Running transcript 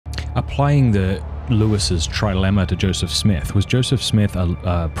Applying the Lewis's trilemma to Joseph Smith, was Joseph Smith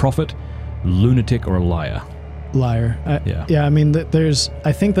a prophet, lunatic, or a liar? Liar. Yeah. Yeah, I mean,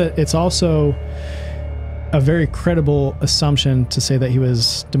 I think that it's also a very credible assumption to say that he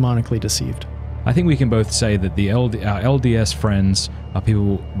was demonically deceived. I think we can both say that our LDS friends are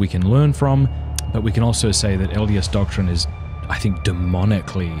people we can learn from, but we can also say that LDS doctrine is, I think,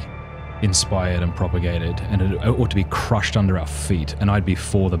 demonically inspired and propagated, and it ought to be crushed under our feet, and I'd be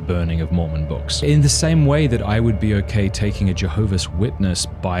for the burning of Mormon books. In the same way that I would be okay taking a Jehovah's Witness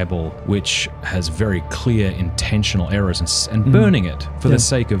Bible, which has very clear intentional errors, and burning it for the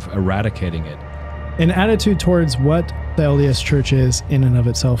sake of eradicating it. An attitude towards what the LDS Church is in and of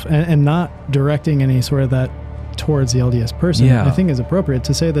itself, and not directing any sort of that towards the LDS person, I think is appropriate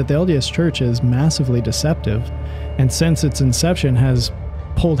to say that the LDS Church is massively deceptive, and since its inception has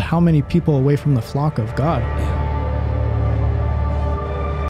pulled how many people away from the flock of God.